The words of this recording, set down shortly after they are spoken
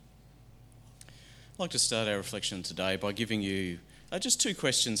I'd like to start our reflection today by giving you just two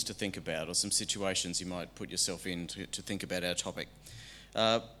questions to think about, or some situations you might put yourself in to think about our topic.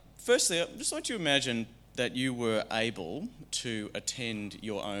 Firstly, I'd just like you to imagine that you were able to attend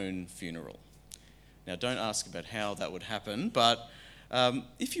your own funeral. Now, don't ask about how that would happen, but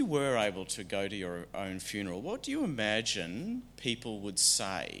if you were able to go to your own funeral, what do you imagine people would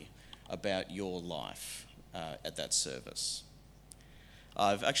say about your life at that service?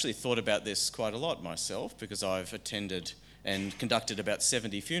 I've actually thought about this quite a lot myself, because I've attended and conducted about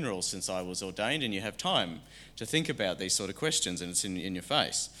 70 funerals since I was ordained, and you have time to think about these sort of questions, and it's in your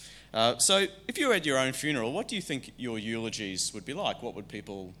face. So if you were at your own funeral, what do you think your eulogies would be like? What would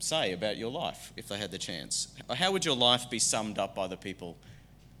people say about your life if they had the chance? How would your life be summed up by the people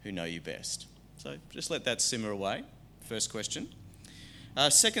who know you best? So just let that simmer away. First question.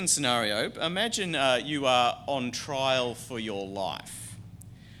 Second scenario, imagine you are on trial for your life.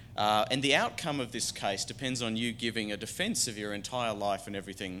 And the outcome of this case depends on you giving a defence of your entire life and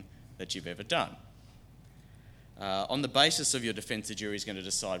everything that you've ever done. On the basis of your defence, the jury is going to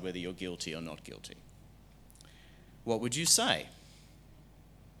decide whether you're guilty or not guilty. What would you say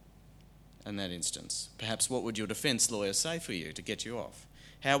in that instance? Perhaps what would your defence lawyer say for you to get you off?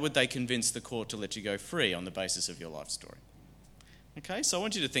 How would they convince the court to let you go free on the basis of your life story? Okay, so I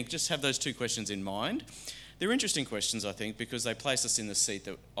want you to think, just have those two questions in mind. They're interesting questions, I think, because they place us in the seat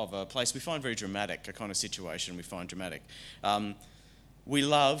of a place we find very dramatic, a kind of situation we find dramatic. We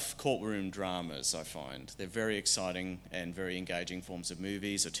love courtroom dramas, I find. They're very exciting and very engaging forms of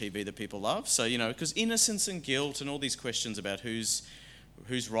movies or TV that people love. So, because innocence and guilt and all these questions about who's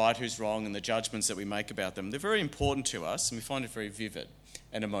right, who's wrong, and the judgments that we make about them, they're very important to us, and we find it very vivid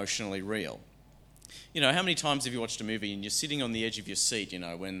and emotionally real. How many times have you watched a movie and you're sitting on the edge of your seat,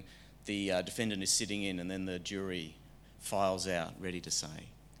 when the defendant is sitting in and then the jury files out ready to say,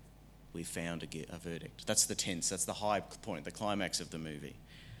 we found a verdict. That's the tense, that's the high point, the climax of the movie.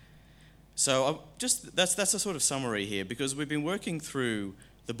 So that's a sort of summary here, because we've been working through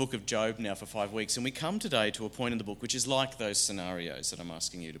the book of Job now for 5 weeks, and we come today to a point in the book which is like those scenarios that I'm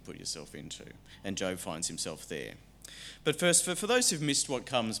asking you to put yourself into, and Job finds himself there. But first, for those who've missed what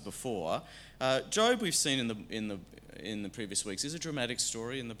comes before, Job, we've seen in the previous weeks, is a dramatic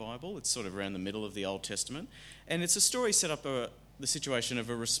story in the Bible. It's sort of around the middle of the Old Testament, and it's a story set up the situation of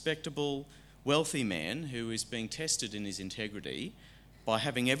a respectable, wealthy man who is being tested in his integrity by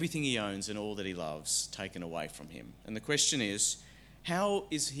having everything he owns and all that he loves taken away from him. And the question is, how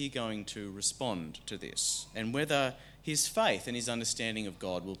is he going to respond to this, and whether his faith and his understanding of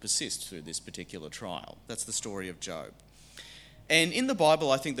God will persist through this particular trial? That's the story of Job. And in the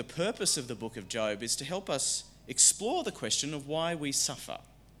Bible, I think the purpose of the book of Job is to help us explore the question of why we suffer.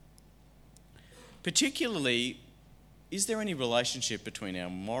 Particularly, is there any relationship between our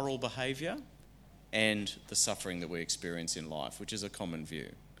moral behaviour and the suffering that we experience in life, which is a common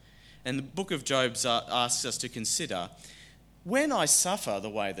view? And the book of Job asks us to consider, when I suffer the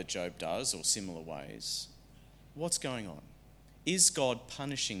way that Job does, or similar ways, what's going on? Is God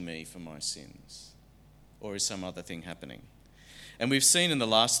punishing me for my sins? Or is some other thing happening? And we've seen in the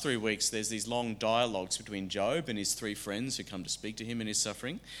last 3 weeks, there's these long dialogues between Job and his 3 friends who come to speak to him in his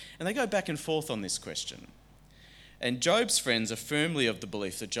suffering. And they go back and forth on this question. And Job's friends are firmly of the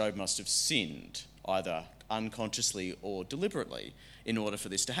belief that Job must have sinned, either unconsciously or deliberately, in order for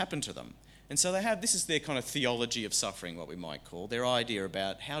this to happen to them. And so this is their kind of theology of suffering, what we might call, their idea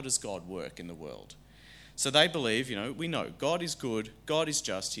about how does God work in the world. So they believe, we know God is good, God is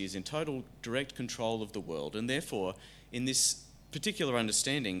just, he is in total direct control of the world, and therefore, in this particular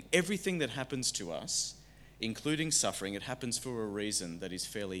understanding, everything that happens to us, including suffering, it happens for a reason that is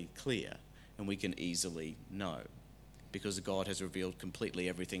fairly clear and we can easily know, because God has revealed completely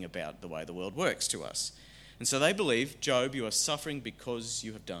everything about the way the world works to us. And so they believe, Job, you are suffering because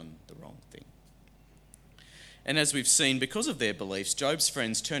you have done the wrong thing. And as we've seen, because of their beliefs, Job's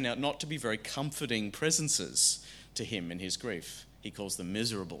friends turn out not to be very comforting presences to him in his grief. He calls them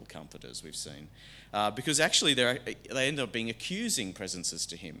miserable comforters, we've seen. Because actually they end up being accusing presences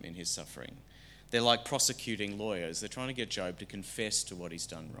to him in his suffering. They're like prosecuting lawyers. They're trying to get Job to confess to what he's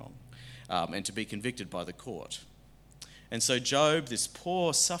done wrong and to be convicted by the court. And so Job, this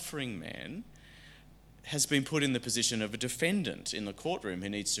poor suffering man, has been put in the position of a defendant in the courtroom who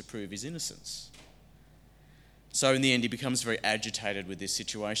needs to prove his innocence. So in the end, he becomes very agitated with this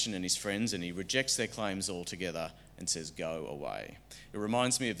situation and his friends, and he rejects their claims altogether and says, go away. It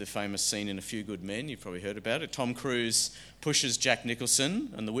reminds me of the famous scene in A Few Good Men. You've probably heard about it. Tom Cruise pushes Jack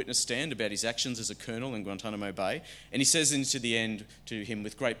Nicholson on the witness stand about his actions as a colonel in Guantanamo Bay, and he says into the end to him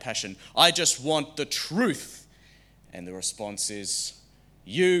with great passion, I just want the truth. And the response is,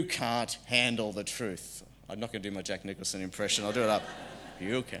 You can't handle the truth. I'm not going to do my Jack Nicholson impression. I'll do it up.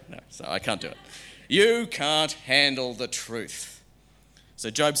 You can. No, so I can't do it. You can't handle the truth. So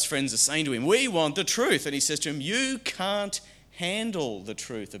Job's friends are saying to him, we want the truth. And he says to him, you can't handle the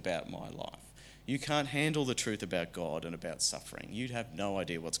truth about my life. You can't handle the truth about God and about suffering. You'd have no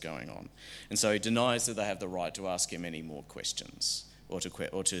idea what's going on. And so he denies that they have the right to ask him any more questions or to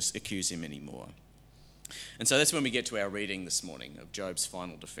accuse him anymore. And so that's when we get to our reading this morning of Job's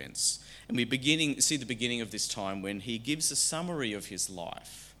final defence. And we see the beginning of this time when he gives a summary of his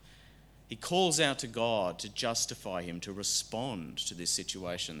life. He calls out to God to justify him, to respond to this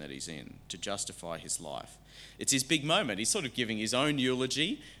situation that he's in, to justify his life. It's his big moment. He's sort of giving his own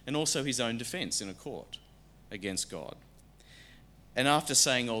eulogy and also his own defence in a court against God. And after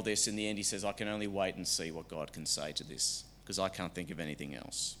saying all this, in the end he says, I can only wait and see what God can say to this, because I can't think of anything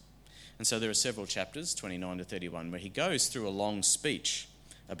else. And so there are several chapters, 29 to 31, where he goes through a long speech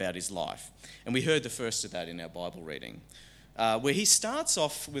about his life. And we heard the first of that in our Bible reading, where he starts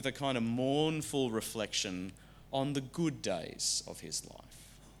off with a kind of mournful reflection on the good days of his life.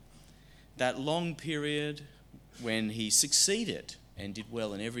 That long period when he succeeded and did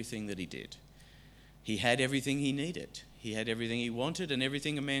well in everything that he did. He had everything he needed. He had everything he wanted and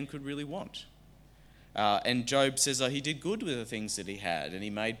everything a man could really want. And Job says he did good with the things that he had and he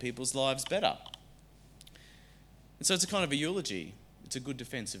made people's lives better. And so it's a kind of a eulogy. It's a good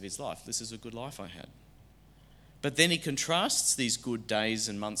defence of his life. This is a good life I had. But then he contrasts these good days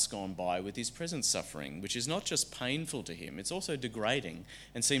and months gone by with his present suffering, which is not just painful to him, it's also degrading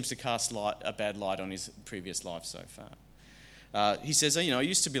and seems to cast a bad light on his previous life so far. He says, I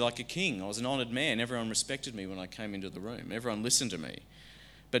used to be like a king. I was an honoured man. Everyone respected me when I came into the room. Everyone listened to me.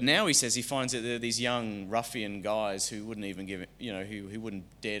 But now he says he finds that there are these young ruffian guys who wouldn't even who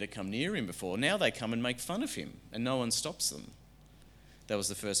wouldn't dare to come near him before. Now they come and make fun of him and no one stops them. That was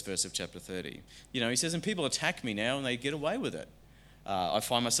the first verse of chapter 30. He says, and people attack me now and they get away with it. I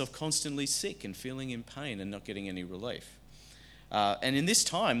find myself constantly sick and feeling in pain and not getting any relief. And in this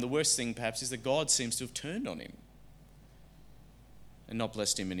time, the worst thing perhaps is that God seems to have turned on him and not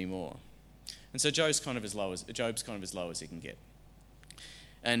blessed him anymore. And so Job's kind of as low as he can get.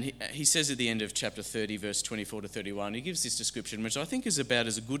 And he says at the end of chapter 30, verse 24 to 31, he gives this description, which I think is about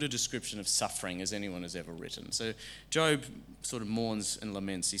as good a description of suffering as anyone has ever written. So Job sort of mourns and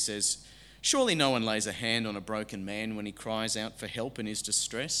laments. He says, surely no one lays a hand on a broken man when he cries out for help in his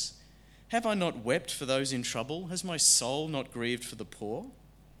distress. Have I not wept for those in trouble? Has my soul not grieved for the poor?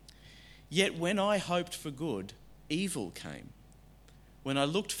 Yet when I hoped for good, evil came. When I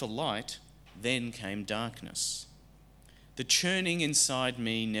looked for light, then came darkness. The churning inside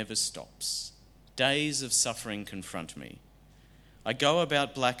me never stops. Days of suffering confront me. I go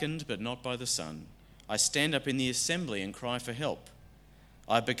about blackened, but not by the sun. I stand up in the assembly and cry for help.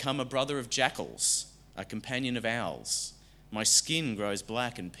 I become a brother of jackals, a companion of owls. My skin grows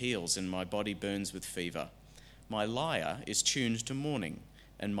black and peels, and my body burns with fever. My lyre is tuned to mourning,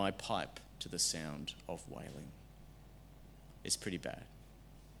 and my pipe to the sound of wailing. It's pretty bad.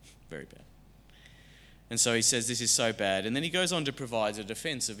 Very bad. And so he says this is so bad. And then he goes on to provide a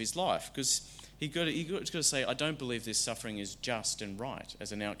defence of his life, because he's got to say, I don't believe this suffering is just and right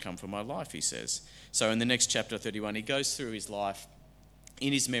as an outcome for my life, he says. So in the next chapter 31, he goes through his life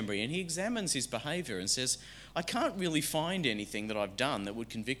in his memory and he examines his behaviour and says, I can't really find anything that I've done that would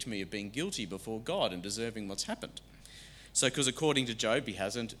convict me of being guilty before God and deserving what's happened. So because according to Job, he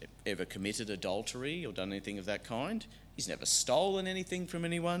hasn't ever committed adultery or done anything of that kind. He's never stolen anything from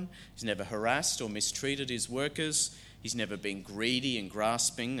anyone. He's never harassed or mistreated his workers. He's never been greedy and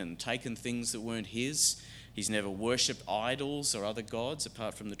grasping and taken things that weren't his. He's never worshipped idols or other gods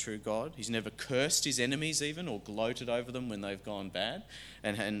apart from the true God. He's never cursed his enemies even or gloated over them when they've gone bad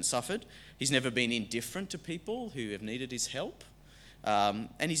and suffered. He's never been indifferent to people who have needed his help. And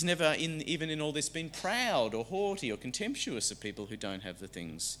he's never, even in all this, been proud or haughty or contemptuous of people who don't have the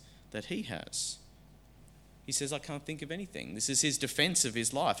things that he has. He says, I can't think of anything. This is his defence of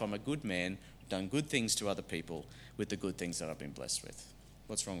his life. I'm a good man, done good things to other people with the good things that I've been blessed with.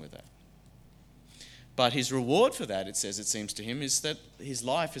 What's wrong with that? But his reward for that, it seems to him, is that his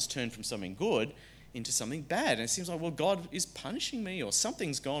life has turned from something good into something bad. And it seems like, well, God is punishing me or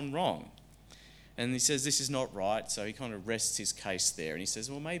something's gone wrong. And he says, this is not right. So he kind of rests his case there. And he says,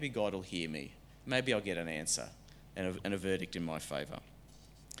 well, maybe God will hear me. Maybe I'll get an answer and a verdict in my favour.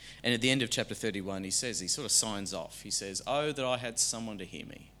 And at the end of chapter 31, he sort of signs off. He says, oh, that I had someone to hear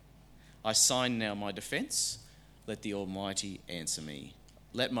me. I sign now my defence. Let the Almighty answer me.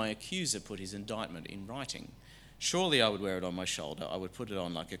 Let my accuser put his indictment in writing. Surely I would wear it on my shoulder. I would put it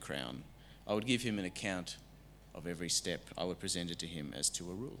on like a crown. I would give him an account of every step I would present it to him as to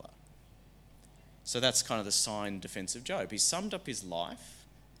a ruler. So that's kind of the signed defense of Job. He summed up his life,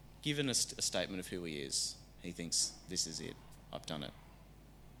 given a statement of who he is. He thinks, this is it, I've done it.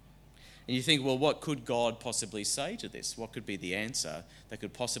 And you think, well, what could God possibly say to this? What could be the answer that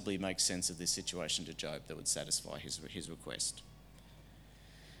could possibly make sense of this situation to Job that would satisfy his request?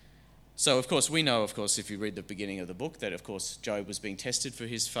 So, of course, we know, if you read the beginning of the book, that, of course, Job was being tested for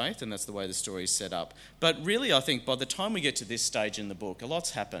his faith, and that's the way the story is set up. But really, I think by the time we get to this stage in the book, a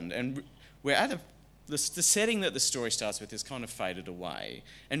lot's happened, and we're at the setting that the story starts with has kind of faded away.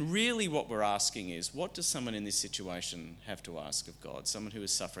 And really what we're asking is, what does someone in this situation have to ask of God? Someone who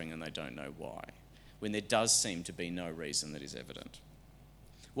is suffering and they don't know why, when there does seem to be no reason that is evident.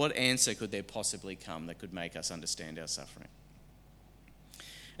 What answer could there possibly come that could make us understand our suffering?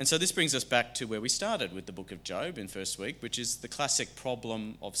 And so this brings us back to where we started with the book of Job in first week, which is the classic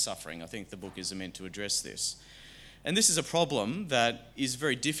problem of suffering. I think the book is meant to address this. And this is a problem that is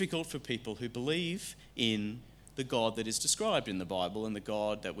very difficult for people who believe in the God that is described in the Bible and the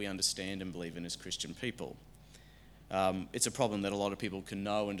God that we understand and believe in as Christian people. It's a problem that a lot of people can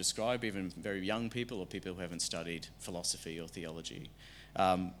know and describe, even very young people or people who haven't studied philosophy or theology.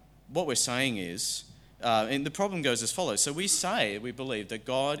 What we're saying is, and the problem goes as follows. So we believe that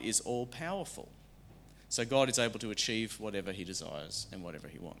God is all-powerful. So God is able to achieve whatever he desires and whatever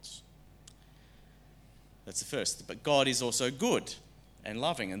he wants. That's the first. But God is also good and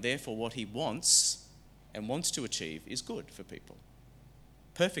loving, and therefore what he wants and wants to achieve is good for people.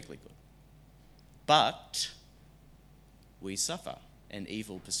 Perfectly good. But we suffer, and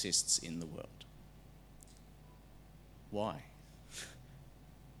evil persists in the world. Why?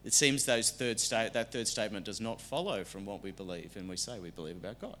 It seems that third statement does not follow from what we believe and we say we believe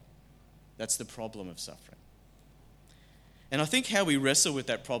about God. That's the problem of suffering. And I think how we wrestle with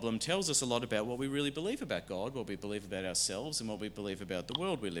that problem tells us a lot about what we really believe about God, what we believe about ourselves, and what we believe about the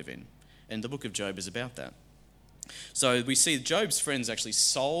world we live in. And the book of Job is about that. So we see Job's friends actually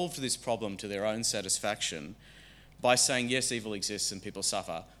solved this problem to their own satisfaction by saying, yes, evil exists and people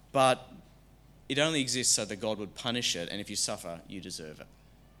suffer, but it only exists so that God would punish it, and if you suffer, you deserve it.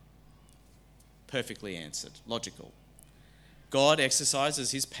 Perfectly answered, logical. God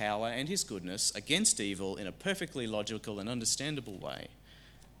exercises his power and his goodness against evil in a perfectly logical and understandable way.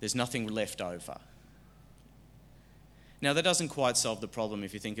 There's nothing left over. Now, that doesn't quite solve the problem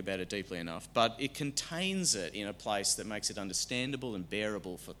if you think about it deeply enough, but it contains it in a place that makes it understandable and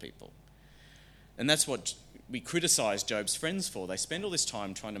bearable for people. And that's what we criticise Job's friends for. They spend all this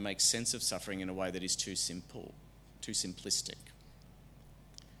time trying to make sense of suffering in a way that is too simple, too simplistic.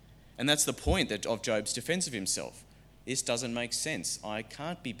 And that's the point of Job's defense of himself. This doesn't make sense. I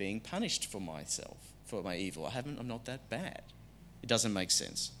can't be being punished for myself, for my evil. I'm not that bad. It doesn't make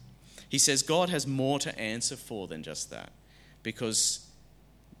sense. He says God has more to answer for than just that, because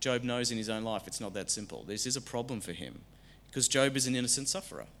Job knows in his own life it's not that simple. This is a problem for him, because Job is an innocent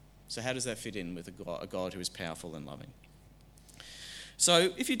sufferer. So how does that fit in with a God who is powerful and loving?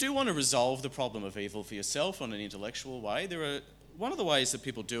 So if you do want to resolve the problem of evil for yourself on an intellectual way, one of the ways that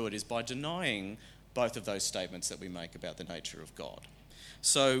people do it is by denying both of those statements that we make about the nature of God.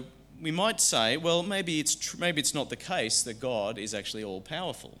 So we might say, well, maybe it's not the case that God is actually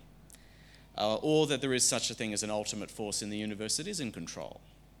all-powerful, or that there is such a thing as an ultimate force in the universe that is in control.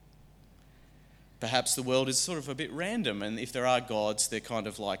 Perhaps the world is sort of a bit random, and if there are gods, they're kind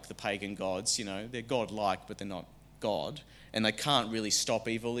of like the pagan gods, they're God-like, but they're not God, and they can't really stop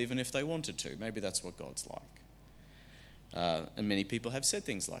evil even if they wanted to. Maybe that's what God's like. And many people have said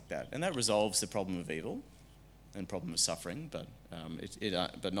things like that, and that resolves the problem of evil and problem of suffering, but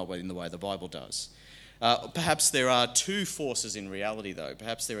not in the way the Bible does. Perhaps there are two forces in reality, though.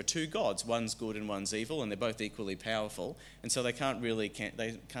 Perhaps there are two gods. One's good and one's evil, and they're both equally powerful, and so they can't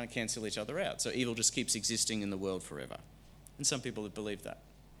cancel each other out. So evil just keeps existing in the world forever, and some people have believed that.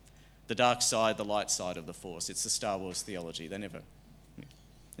 The dark side, the light side of the force. It's the Star Wars theology. They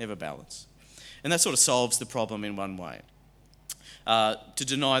never balance, and that sort of solves the problem in one way. To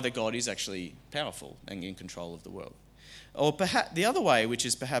deny that God is actually powerful and in control of the world. Or perhaps the other way, which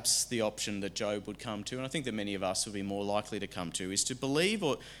is perhaps the option that Job would come to, and I think that many of us would be more likely to come to, is to believe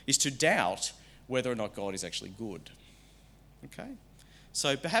or is to doubt whether or not God is actually good. Okay?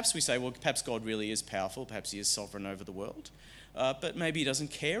 So perhaps we say, well, perhaps God really is powerful, perhaps he is sovereign over the world, but maybe he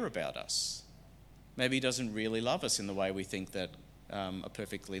doesn't care about us. Maybe he doesn't really love us in the way we think that a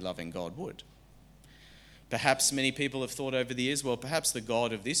perfectly loving God would. Perhaps many people have thought over the years, well, perhaps the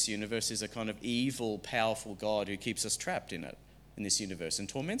God of this universe is a kind of evil, powerful God who keeps us trapped in this universe, and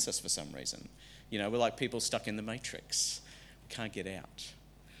torments us for some reason. We're like people stuck in the Matrix. We can't get out.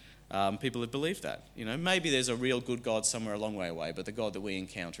 People have believed that. Maybe there's a real good God somewhere a long way away, but the God that we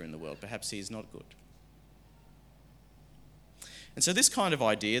encounter in the world, perhaps he is not good. And so this kind of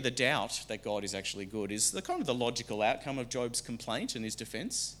idea, the doubt that God is actually good, is the kind of the logical outcome of Job's complaint and his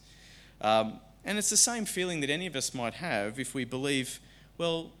defence. And it's the same feeling that any of us might have if we believe,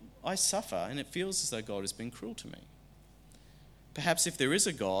 well, I suffer and it feels as though God has been cruel to me. Perhaps if there is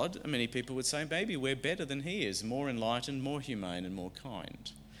a God, many people would say, maybe we're better than he is, more enlightened, more humane and more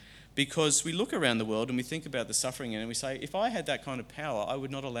kind. Because we look around the world and we think about the suffering and we say, if I had that kind of power, I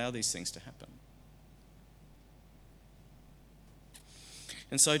would not allow these things to happen.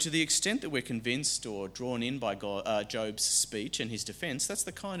 And so to the extent that we're convinced or drawn in by Job's speech and his defence, that's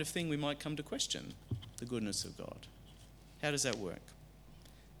the kind of thing we might come to question, the goodness of God. How does that work?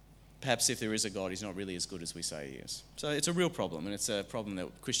 Perhaps if there is a God, he's not really as good as we say he is. So it's a real problem, and it's a problem that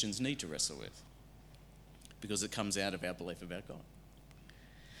Christians need to wrestle with because it comes out of our belief about God.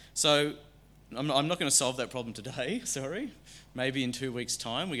 So I'm not going to solve that problem today, sorry. Maybe in 2 weeks'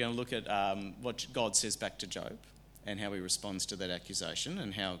 time we're going to look at what God says back to Job and how he responds to that accusation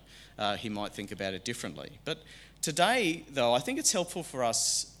and how he might think about it differently. But today, though, I think it's helpful for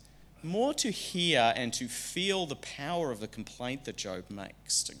us more to hear and to feel the power of the complaint that Job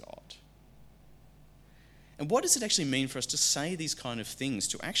makes to God. And what does it actually mean for us to say these kind of things,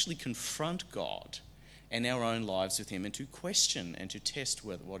 to actually confront God and our own lives with him and to question and to test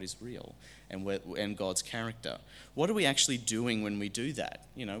what is real and God's character? What are we actually doing when we do that?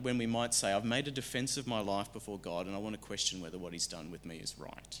 When we might say, I've made a defence of my life before God and I want to question whether what he's done with me is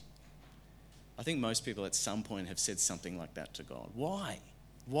right. I think most people at some point have said something like that to God. Why?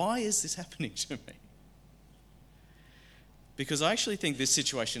 Why is this happening to me? Because I actually think this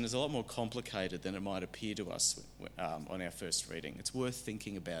situation is a lot more complicated than it might appear to us on our first reading. It's worth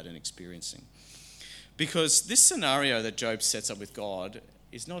thinking about and experiencing. Because this scenario that Job sets up with God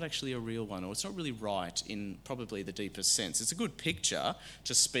is not actually a real one, or it's not really right in probably the deepest sense. It's a good picture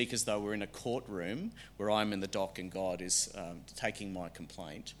to speak as though we're in a courtroom where I'm in the dock and God is taking my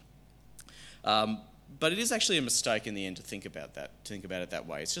complaint. But it is actually a mistake in the end to think about it that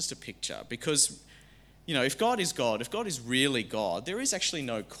way. It's just a picture. Because, if God is God, if God is really God, there is actually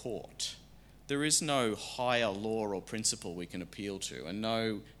no court. There is no higher law or principle we can appeal to, and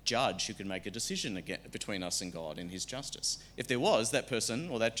no judge who can make a decision between us and God in his justice. If there was, that person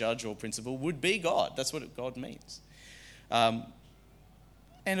or that judge or principle would be God. That's what God means. And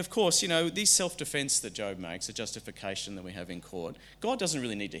of course, these self-defense that Job makes, a justification that we have in court, God doesn't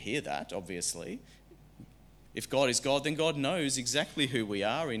really need to hear that, obviously. If God is God, then God knows exactly who we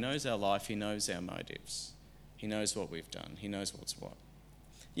are. He knows our life. He knows our motives. He knows what we've done. He knows what's what.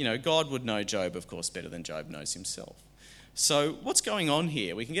 God would know Job, of course, better than Job knows himself. So what's going on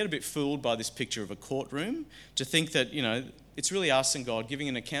here? We can get a bit fooled by this picture of a courtroom to think that, it's really us and God giving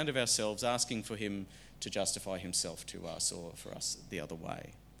an account of ourselves, asking for him to justify himself to us or for us the other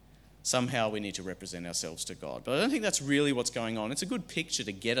way. Somehow we need to represent ourselves to God. But I don't think that's really what's going on. It's a good picture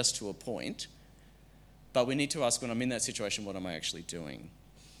to get us to a point, but we need to ask, when I'm in that situation, what am I actually doing?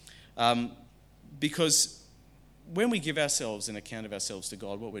 Because when we give ourselves an account of ourselves to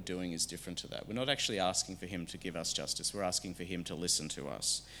God, what we're doing is different to that. We're not actually asking for him to give us justice. We're asking for him to listen to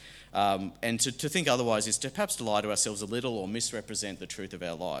us. And to think otherwise is to perhaps lie to ourselves a little or misrepresent the truth of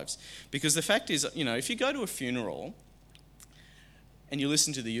our lives. Because the fact is, if you go to a funeral and you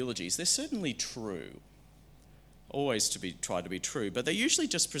listen to the eulogies, they're certainly true. Always try to be true, but they usually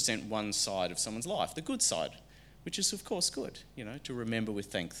just present one side of someone's life, the good side, which is of course good, to remember with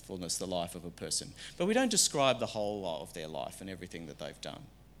thankfulness the life of a person. But we don't describe the whole of their life and everything that they've done.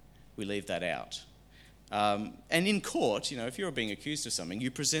 We leave that out. And in court, if you're being accused of something, you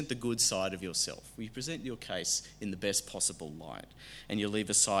present the good side of yourself. You present your case in the best possible light, and you leave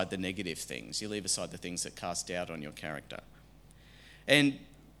aside the negative things. You leave aside the things that cast doubt on your character. And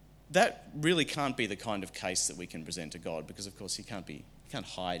that really can't be the kind of case that we can present to God, because of course you can't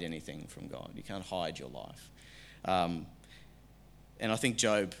hide anything from God. You can't hide your life. And I think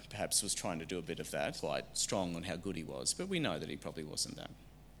Job perhaps was trying to do a bit of that, quite strong on how good he was, but we know that he probably wasn't that.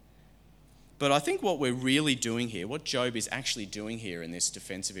 But I think what we're really doing here, what Job is actually doing here in this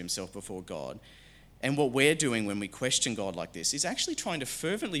defense of himself before God, and what we're doing when we question God like this, is actually trying to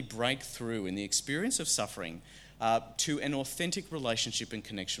fervently break through in the experience of suffering to an authentic relationship and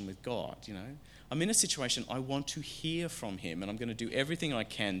connection with God. I'm in a situation, I want to hear from him, and I'm going to do everything I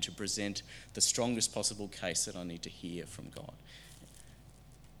can to present the strongest possible case that I need to hear from God.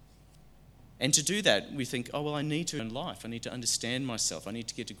 And to do that, we think, I need to in life. I need to understand myself. I need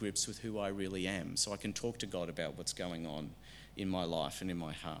to get to grips with who I really am so I can talk to God about what's going on in my life and in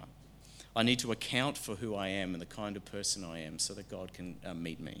my heart. I need to account for who I am and the kind of person I am so that God can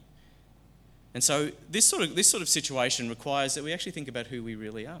meet me And so this sort of situation requires that we actually think about who we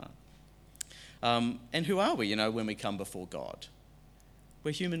really are. And who are we, when we come before God?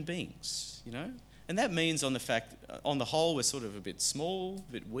 We're human beings, And that means on the whole, we're sort of a bit small,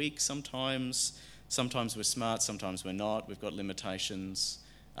 a bit weak sometimes. Sometimes we're smart, sometimes we're not. We've got limitations,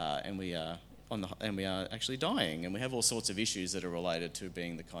 and we are actually dying, and we have all sorts of issues that are related to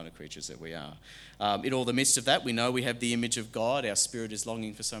being the kind of creatures that we are. In all the midst of that, we know we have the image of God. Our spirit is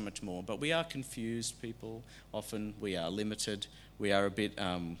longing for so much more, but we are confused people. Often we are limited. We are a bit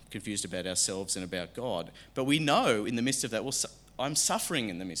confused about ourselves and about God. But we know in the midst of that, I'm suffering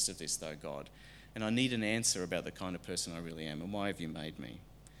in the midst of this, though, God, and I need an answer about the kind of person I really am, and why have you made me?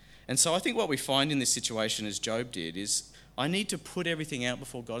 And so I think what we find in this situation, as Job did, is I need to put everything out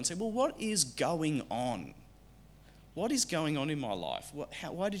before God and say, well, what is going on? What is going on in my life?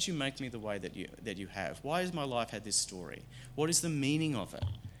 Why did you make me the way that you have? Why has my life had this story? What is the meaning of it?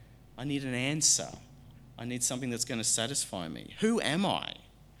 I need an answer. I need something that's going to satisfy me. Who am I?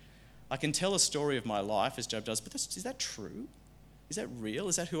 I can tell a story of my life, as Job does, but is that true? Is that real?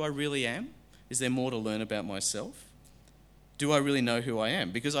 Is that who I really am? Is there more to learn about myself? Do I really know who I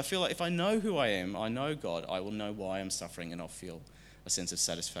am? Because I feel like if I know who I am, I know God, I will know why I'm suffering, and I'll feel a sense of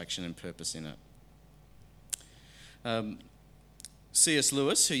satisfaction and purpose in it. C.S.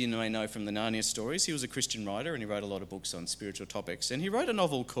 Lewis, who you may know from the Narnia stories, he was a Christian writer and he wrote a lot of books on spiritual topics. And he wrote a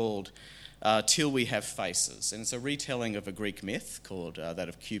novel called Till We Have Faces. And it's a retelling of a Greek myth called that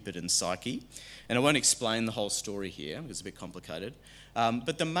of Cupid and Psyche. And I won't explain the whole story here because it's a bit complicated.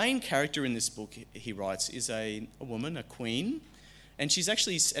 But the main character in this book, he writes, is a woman, a queen. And she's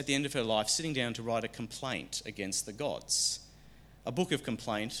actually, at the end of her life, sitting down to write a complaint against the gods. A book of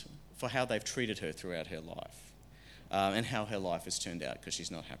complaint for how they've treated her throughout her life. And how her life has turned out because she's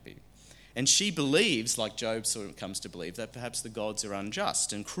not happy. And she believes, like Job sort of comes to believe, that perhaps the gods are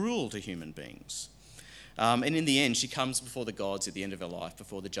unjust and cruel to human beings. And in the end, she comes before the gods at the end of her life,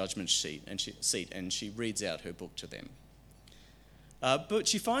 before the judgment seat, and she reads out her book to them. But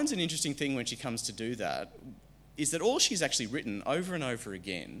she finds an interesting thing when she comes to do that, is that all she's actually written over and over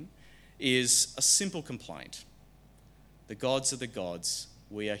again is a simple complaint. The gods are the gods,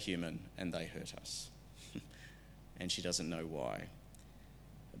 we are human, and they hurt us. And she doesn't know why.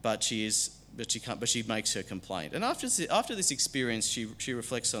 But she makes her complaint. And after this experience, she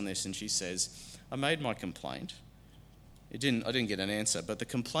reflects on this and she says, I made my complaint. I didn't get an answer, but the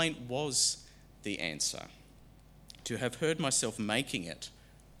complaint was the answer. To have heard myself making it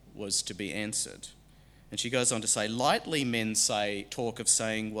was to be answered. And she goes on to say, lightly men talk of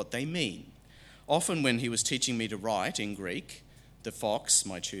saying what they mean. Often when he was teaching me to write in Greek, the fox,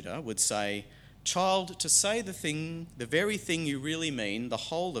 my tutor, would say, child, to say the very thing you really mean, the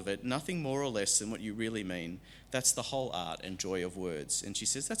whole of it, nothing more or less than what you really mean, that's the whole art and joy of words. And she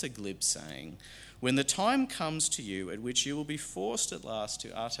says that's a glib saying. When the time comes to you at which you will be forced at last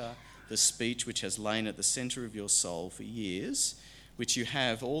to utter the speech which has lain at the centre of your soul for years, which you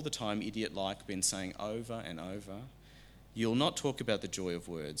have all the time idiot-like been saying over and over, you'll not talk about the joy of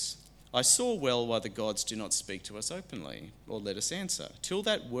words. I saw well why the gods do not speak to us openly or let us answer. Till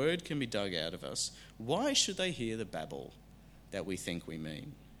that word can be dug out of us, why should they hear the babble that we think we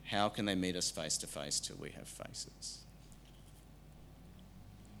mean? How can they meet us face to face till we have faces?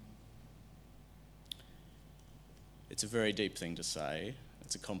 It's a very deep thing to say.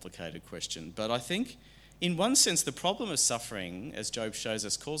 It's a complicated question. But I think, in one sense, the problem of suffering, as Job shows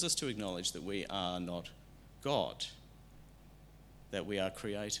us, calls us to acknowledge that we are not God. That we are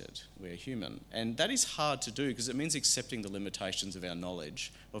created, we are human. And that is hard to do because it means accepting the limitations of our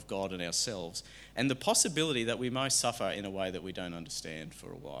knowledge of God and ourselves and the possibility that we might suffer in a way that we don't understand for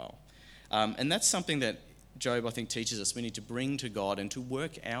a while. And that's something that Job, I think, teaches us we need to bring to God and to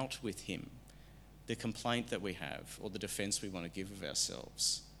work out with him the complaint that we have or the defence we want to give of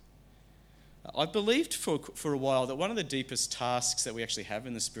ourselves. I believed for a while that one of the deepest tasks that we actually have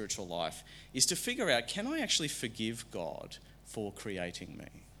in the spiritual life is to figure out, can I actually forgive God for creating me?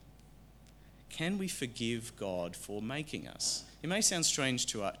 Can we forgive God for making us? It may sound strange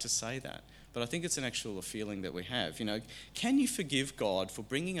to say that, but I think it's an actual feeling that we have. Can you forgive God for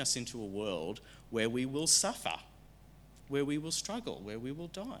bringing us into a world where we will suffer, where we will struggle, where we will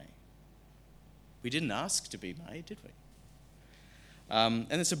die? We didn't ask to be made, did we? And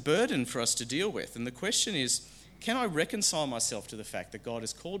it's a burden for us to deal with. And the question is, can I reconcile myself to the fact that God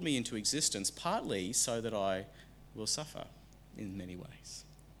has called me into existence partly so that I will suffer in many ways?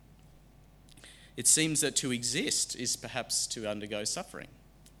 It seems that to exist is perhaps to undergo suffering.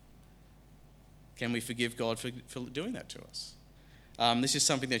 Can we forgive God for doing that to us? This is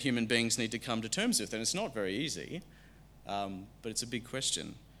something that human beings need to come to terms with, and it's not very easy, but it's a big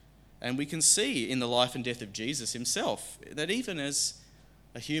question. And we can see in the life and death of Jesus himself that even as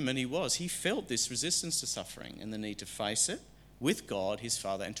a human he felt this resistance to suffering and the need to face it with God, his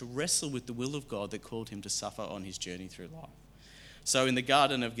Father, and to wrestle with the will of God that called him to suffer on his journey through life. So in the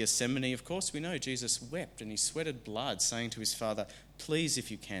Garden of Gethsemane, of course, we know Jesus wept and he sweated blood, saying to his Father, please, if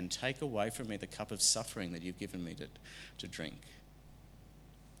you can, take away from me the cup of suffering that you've given me to drink.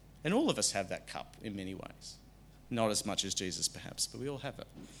 And all of us have that cup in many ways. Not as much as Jesus, perhaps, but we all have it.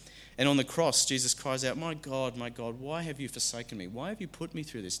 And on the cross, Jesus cries out, my God, why have you forsaken me? Why have you put me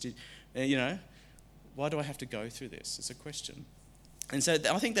through this? Why do I have to go through this? It's a question. And so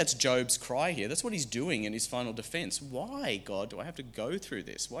I think that's Job's cry here. That's what he's doing in his final defense. Why, God, do I have to go through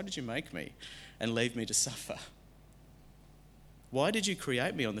this? Why did you make me and leave me to suffer? Why did you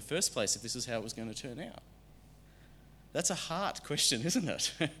create me in the first place if this is how it was going to turn out? That's a heart question, isn't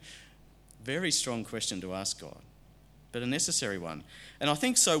it? Very strong question to ask God, but a necessary one. And I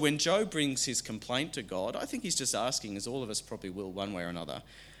think so when Job brings his complaint to God, I think he's just asking, as all of us probably will one way or another,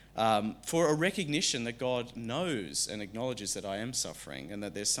 for a recognition that God knows and acknowledges that I am suffering and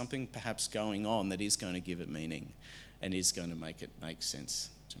that there's something perhaps going on that is going to give it meaning and is going to make it make sense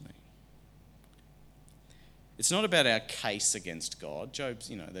to me. It's not about our case against God,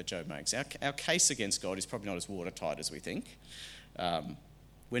 that Job makes. Our case against God is probably not as watertight as we think.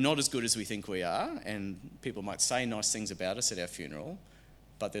 We're not as good as we think we are, and people might say nice things about us at our funeral,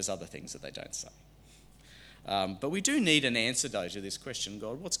 but there's other things that they don't say. But we do need an answer, though, to this question,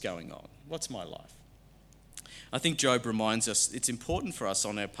 God, what's going on? What's my life? I think Job reminds us it's important for us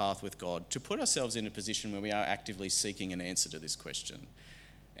on our path with God to put ourselves in a position where we are actively seeking an answer to this question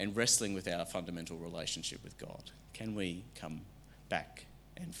and wrestling with our fundamental relationship with God. Can we come back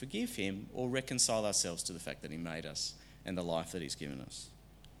and forgive him or reconcile ourselves to the fact that he made us and the life that he's given us?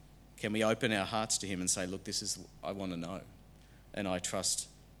 Can we open our hearts to him and say, look, this is, I want to know, and I trust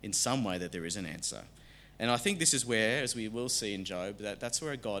in some way that there is an answer. And I think this is where, as we will see in Job, that's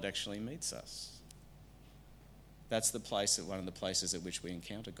where God actually meets us. That's one of the places at which we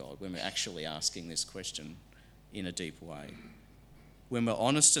encounter God, when we're actually asking this question in a deep way. When we're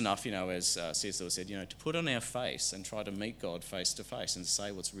honest enough, as C.S. Lewis said, to put on our face and try to meet God face to face and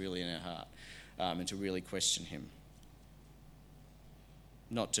say what's really in our heart, and to really question him.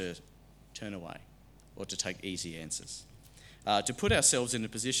 Not to turn away or to take easy answers. To put ourselves in a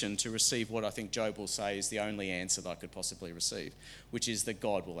position to receive what I think Job will say is the only answer that I could possibly receive, which is that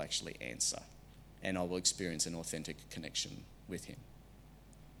God will actually answer and I will experience an authentic connection with him.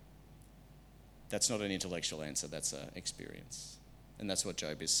 That's not an intellectual answer, that's an experience. And that's what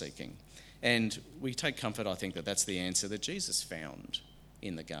Job is seeking. And we take comfort, I think, that that's the answer that Jesus found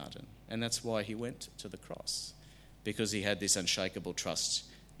in the garden. And that's why he went to the cross, because he had this unshakable trust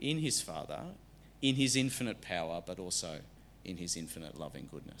in his Father, in his infinite power, but also in his infinite loving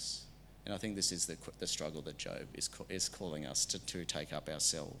goodness. And I think this is the struggle that Job is calling us to take up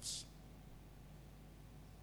ourselves.